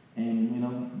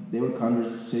 and their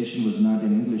conversation was not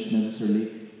in English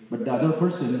necessarily, but the other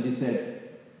person, he said,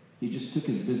 he just took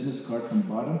his business card from the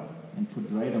bottom and put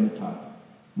right on the top.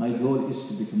 My goal is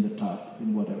to become the top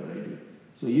in whatever I do.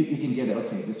 So you can get,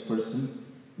 okay, this person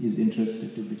is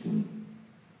interested to become,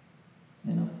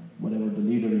 whatever the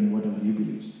leader in whatever he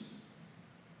believes.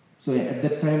 So at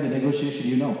that time, the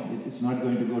negotiation, it's not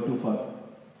going to go too far.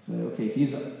 So okay,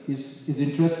 his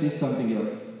interest is something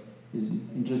else. His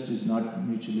interest is not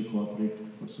mutually cooperate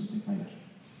for something higher.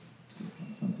 So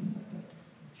something like that.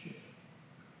 Sure.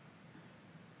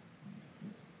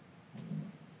 Yes.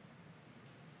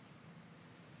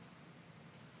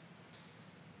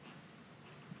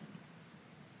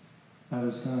 I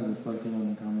was kind of reflecting on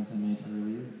the comment I made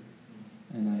earlier,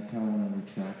 and I kind of want to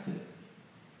retract it.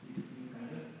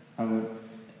 I would,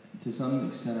 to some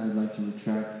extent, I'd like to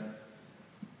retract.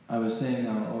 I was saying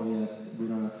how, we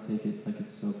don't have to take it like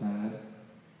it's so bad.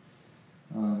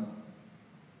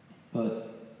 But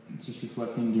just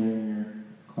reflecting during your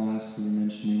class, you were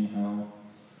mentioning how,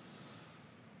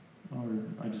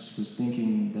 or I just was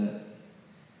thinking that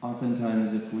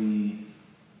oftentimes if we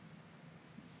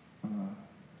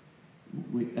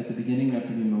at the beginning we have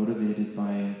to be motivated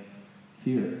by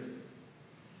fear.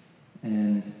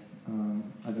 And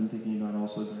I've been thinking about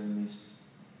also during these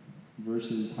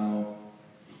verses how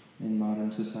in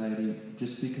modern society,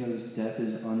 just because death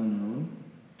is unknown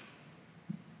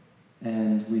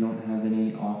and we don't have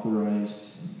any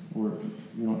authorized or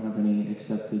we don't have any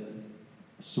accepted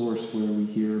source where we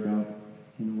hear about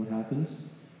what happens,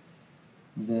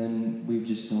 then we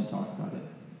just don't talk about it.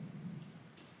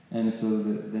 And so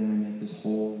then we make this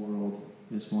whole world,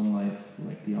 this one life,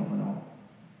 like the all in all.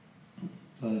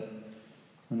 But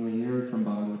when we hear from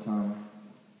Bhagavatam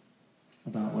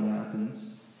about what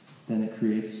happens, then it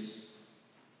creates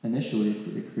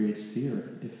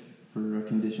fear. If for a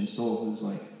conditioned soul who's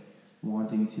like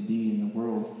wanting to be in the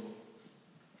world,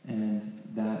 and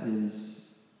that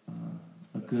is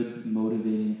a good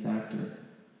motivating factor.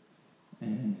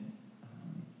 And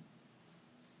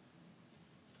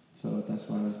so that's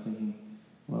why I was thinking,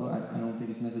 well, I don't think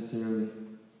it's necessarily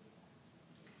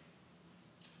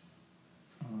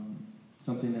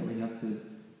something that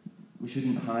we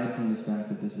shouldn't hide from the fact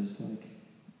that this is like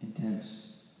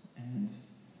intense and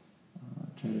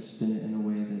try to spin it in a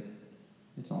way that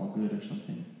it's all good or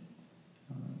something.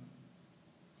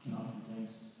 And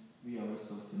oftentimes we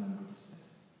ourselves cannot notice that.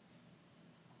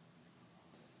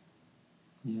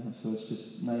 Yeah, so it's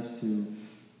just nice to.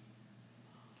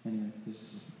 Anyway, this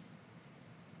is.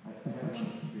 I have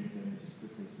one experience. Let me just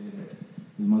quickly say that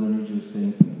his Mother Nature was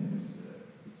saying something.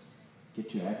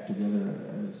 Get your act together.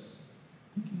 I was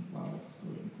thinking, wow, it's so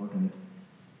important.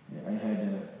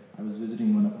 I was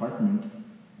visiting one apartment,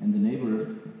 and the neighbor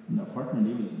in the apartment,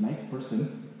 he was a nice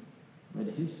person,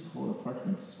 but his whole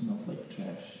apartment smelled like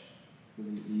trash.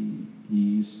 Because he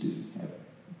used to have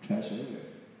trash everywhere.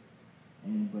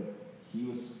 But he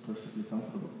was perfectly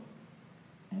comfortable.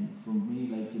 And for me,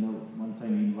 one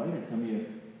time he invited, come here,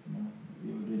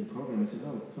 we were doing a program, I said,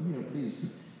 oh, come here,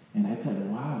 please. And I thought,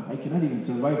 wow, I cannot even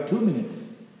survive 2 minutes,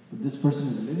 but this person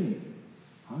is living.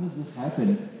 How does this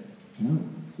happen?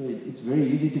 So it's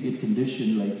very easy to get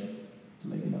conditioned,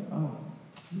 oh,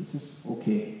 this is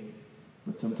okay.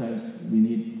 But sometimes we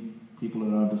need people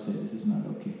around to say, this is not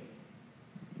okay.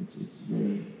 It's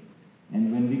very,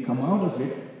 and when we come out of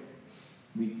it,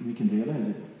 we can realize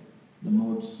it. The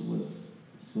modes was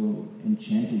so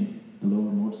enchanting. The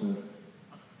lower modes are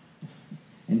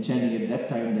enchanting at that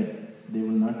time that they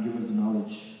will not give us the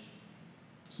knowledge.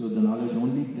 So the knowledge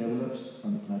only develops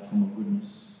on the platform of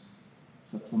goodness.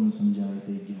 Sattvam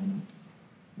sanjayate jnanam.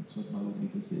 That's what Bhagavad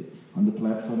Gita says. On the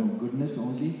platform of goodness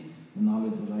only, the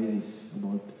knowledge arises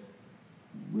about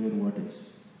where what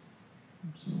is.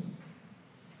 So,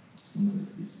 similar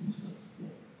is these things.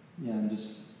 Yeah, and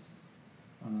just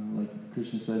like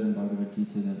Krishna says in Bhagavad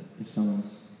Gita that if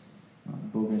someone's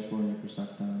Bhogashwarya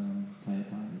Prasaktanam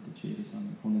Tayapayata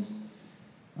Chetasam, if one is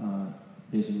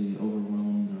basically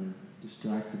overwhelmed or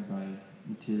distracted by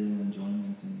material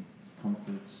enjoyment and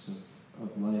comforts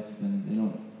of life, then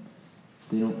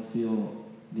they don't feel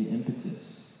the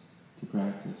impetus to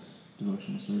practice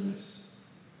devotional service.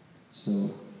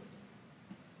 So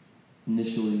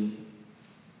initially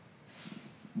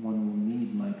one will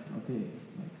need like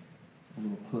a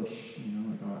little push,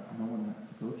 oh, I don't want to have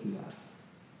to go through that.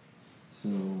 So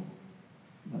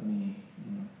let me,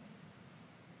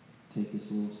 take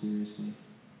this a little seriously,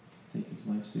 take this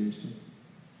life seriously.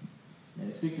 Yeah,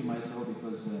 I speak to myself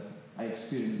because I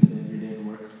experience it every day at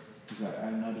work, because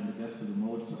I'm not in the best of the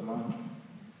modes around.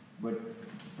 But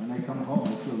when I come home,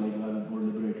 I feel like I'm more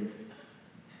liberated.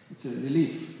 It's a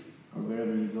relief, or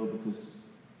wherever you go, because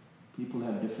people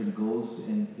have different goals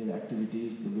and their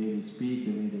activities, the way they speak,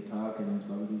 the way they talk, and as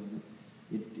Bhagavad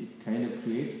Gita, it kind of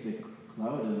creates a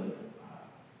cloud of like, wow,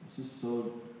 this is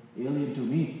so alien to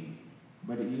me.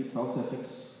 But it also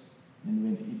affects, and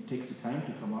when it takes the time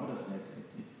to come out of that,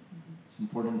 it's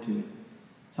important to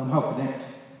somehow connect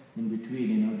in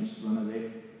between, just run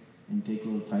away and take a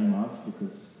little time off,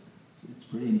 because it's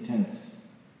pretty intense.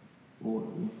 Or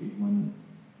if one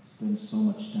spends so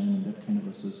much time in that kind of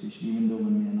association, even though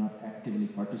one may not actively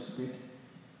participate,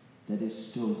 that is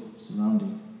still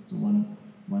surrounding. So one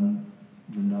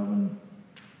Vrindavan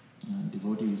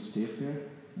devotee who stays there,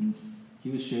 and he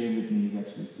was sharing with me, he's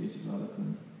actually stays in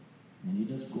Radhakund, and he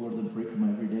does Govardhan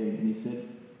Parikrama every day, and he said,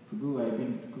 Prabhu, I've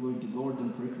been going to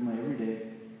Govardhan Parikrama every day,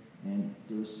 and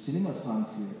there are cinema songs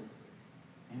here,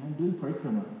 and I'm doing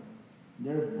Parikrama.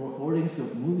 There are hoardings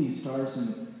of movie stars,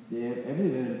 and they have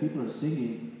everywhere, and people are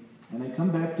singing, and I come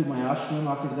back to my ashram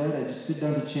after that, I just sit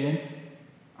down to chant,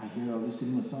 I hear all these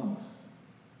cinema songs.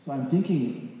 So I'm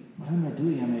thinking, what am I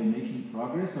doing? Am I making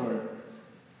progress, or...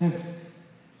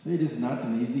 So it is not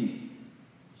an easy,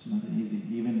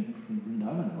 even in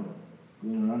Vrindavan or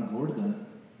going around Govardhan,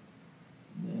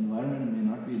 the environment may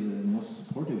not be the most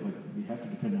supportive, but we have to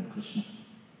depend on Krishna,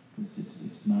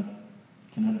 because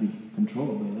cannot be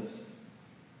controlled by us.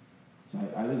 So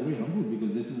I was very humbled,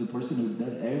 because this is a person who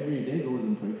does every day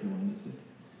Govardhan Parikrama, and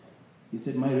he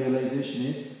said, my realization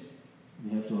is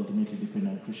we have to ultimately depend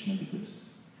on Krishna, because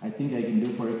I think I can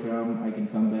do Parikrama, I can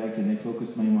come back and I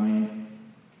focus my mind.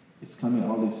 It's coming,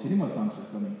 all these cinema songs are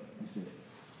coming. I said,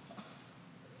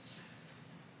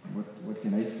 what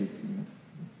can I speak?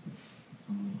 It's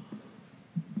only...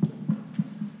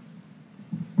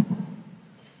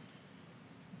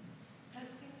 I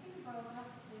was thinking about that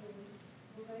is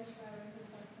Bhogashwarya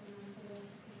Prasaktanam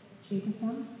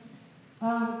Chetasam.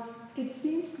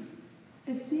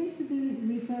 It seems to be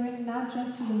referring not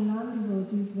just to the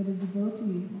non-devotees, but the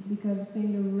devotees, because it's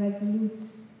saying the resolute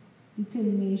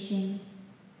determination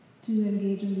to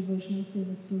engage in devotional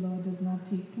service to the Lord does not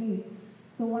take place.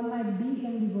 So one might be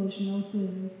in devotional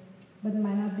service, but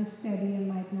might not be steady and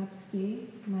might not stay,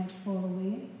 might fall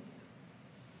away.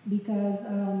 Because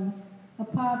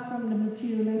apart from the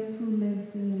materialist who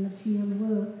lives in the material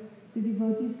world, the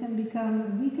devotees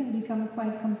we can become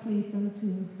quite complacent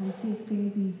too, and take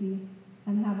things easy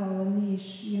and have our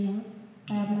niche,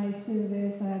 I have my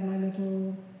service, I have my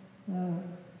little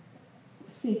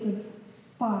sacred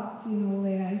spot,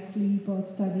 where I sleep or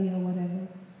study or whatever.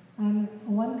 And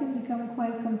one can become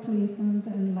quite complacent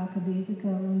and lackadaisical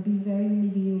and be very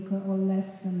mediocre or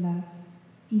less than that,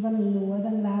 even lower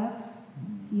than that,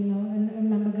 And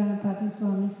remember Ganapati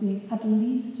Swami saying, at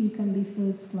least you can be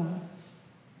first class.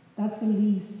 That's the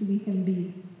least we can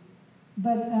be.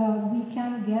 But we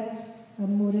can get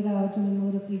moded out in a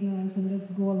mode of ignorance and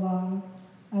just go along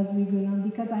as we go along,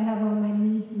 because I have all my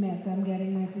needs met. I'm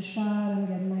getting my prasad, I'm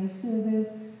getting my service,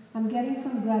 I'm getting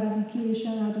some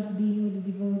gratification out of being with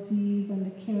the devotees and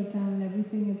the kirtan, and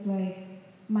everything is like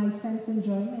my sense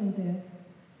enjoyment there.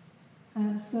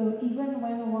 And so even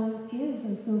when one is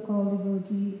a so-called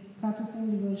devotee,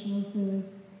 practicing devotional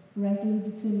service,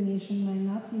 resolute determination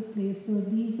might not take place. So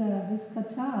this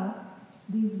katha,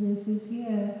 these verses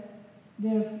here,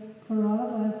 they're for all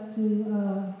of us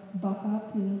to buck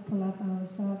up, pull up our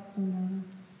socks and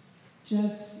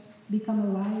just become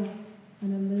alive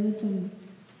and alert and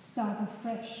start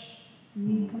afresh,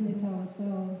 recommit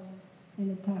ourselves in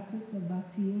the practice of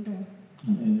Bhakti Yoga.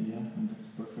 And that's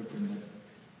perfect. And that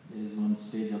there is one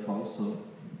stage up also,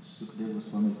 Sukadeva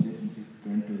Goswami says in 6th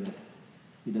canto that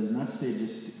he does not say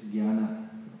just jnana,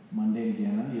 mundane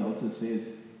jnana, he also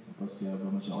says,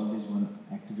 all these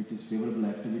activities these favorable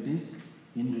activities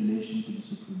in relation to the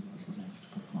Supreme Lord one has to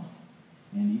perform.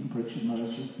 And even Parikshit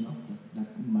Maharaj says, no, that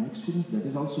in my experience, that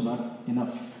is also not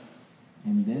enough.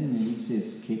 And then he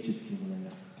says, Kechit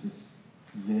Kevalaya. Says,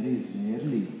 very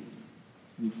rarely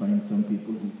we find some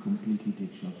people who completely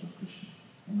take shelter of Krishna.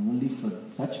 And only for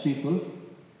such people,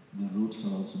 the roots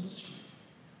are also destroyed.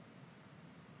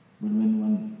 But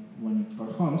when one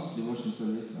performs devotional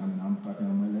service, I'm talking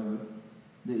on my level,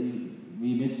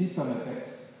 we may see some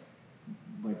effects,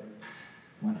 but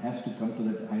one has to come to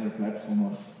that higher platform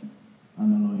of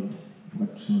unalloyed,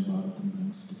 what Srimad Bhagavatam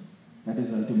brings to. That is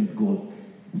the ultimate goal.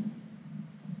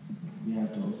 We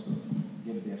have to also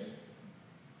get there.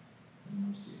 The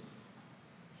mercy of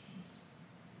Krishna.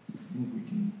 I think we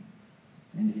can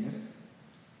end here.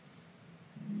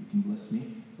 You can bless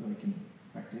me so I can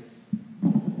practice.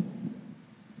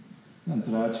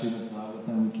 Antara Srimad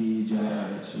Bhagavatam ki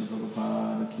jai, Srila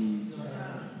Prabhupada ki jai,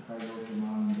 Jai Gautam